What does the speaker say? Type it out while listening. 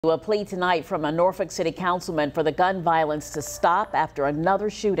A plea tonight from a Norfolk City councilman for the gun violence to stop after another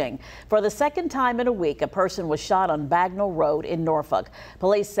shooting. For the second time in a week, a person was shot on Bagnall Road in Norfolk.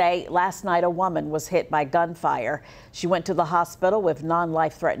 Police say last night a woman was hit by gunfire. She went to the hospital with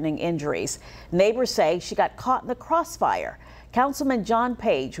non-life-threatening injuries. Neighbors say she got caught in the crossfire. Councilman John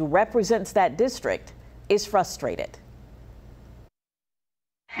Page, who represents that district, is frustrated.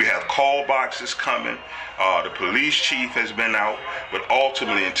 We have call boxes coming. The police chief has been out, but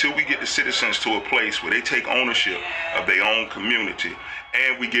ultimately, until we get the citizens to a place where they take ownership of their own community,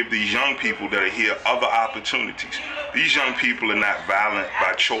 and we give these young people that are here other opportunities. These young people are not violent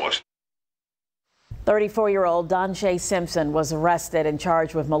by choice. 34-year-old Donshea Simpson was arrested and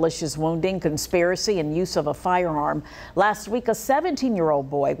charged with malicious wounding, conspiracy, and use of a firearm. Last week, a 17-year-old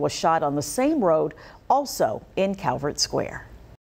boy was shot on the same road, also in Calvert Square.